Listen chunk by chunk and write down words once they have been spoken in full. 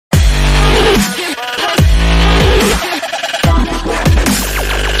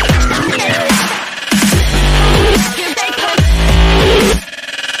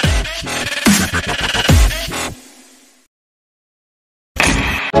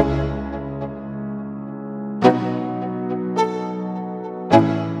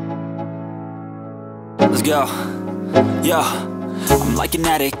Let's go. Yo, I'm like an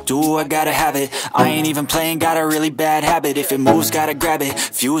addict, do I gotta have it. I ain't even playing, got a really bad habit. If it moves, gotta grab it,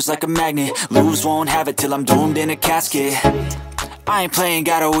 fuse like a magnet. Lose, won't have it till I'm doomed in a casket. I ain't playing,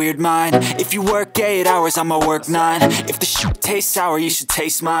 got a weird mind. If you work 8 hours, I'ma work 9. If the shit tastes sour, you should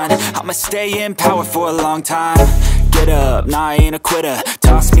taste mine. I'ma stay in power for a long time. Get up, nah, I ain't a quitter.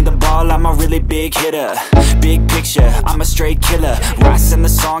 Toss me the ball, I'm a really big hitter. Big picture, I'm a straight killer. Rising the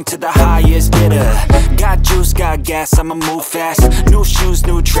song to the highest bidder. Got juice, got gas, I'ma move fast. New shoes,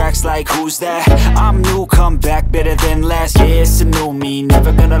 new tracks, like who's that? I'm new, come back, better than last. Yeah, it's a new me,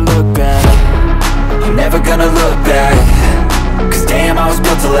 never gonna look back. I'm never gonna look back. Cause damn, I was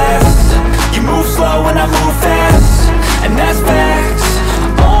built to last. You move slow and I move fast, and that's facts.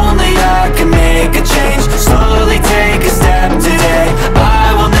 Only I can make a change. Slowly take a step today.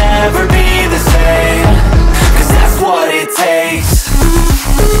 I will never be the same. Cause that's what it takes.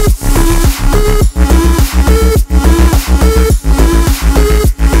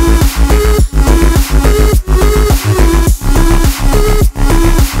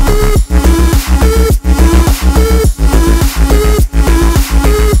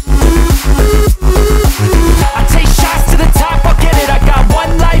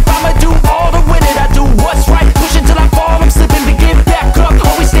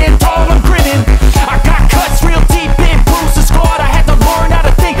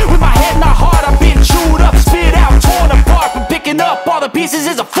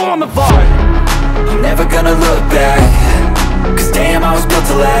 I'm never gonna look back. Cause damn, I was built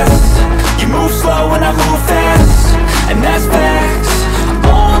to last. You move slow and I move fast, and that's facts.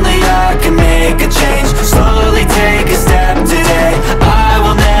 Only I can make a change. Slowly take a step today. I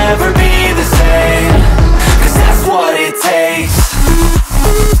will never be the same. Cause that's what it takes.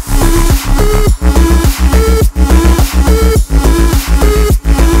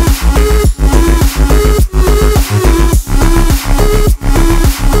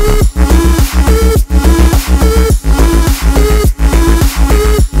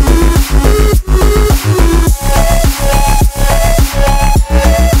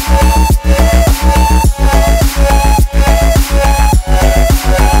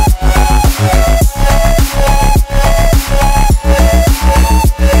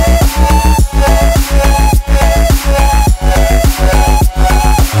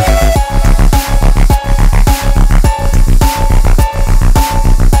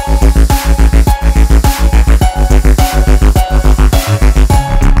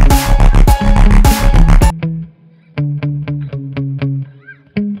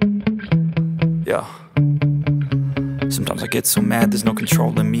 Sometimes I get so mad, there's no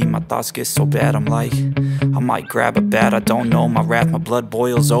controlling me. My thoughts get so bad, I'm like, I might grab a bat, I don't know. My wrath, my blood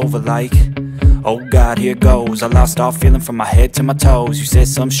boils over like, oh God, here goes. I lost all feeling from my head to my toes. You said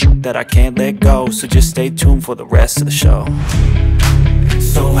some shit that I can't let go, so just stay tuned for the rest of the show.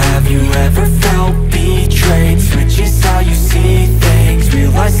 So have you ever felt betrayed? Switches how you see things.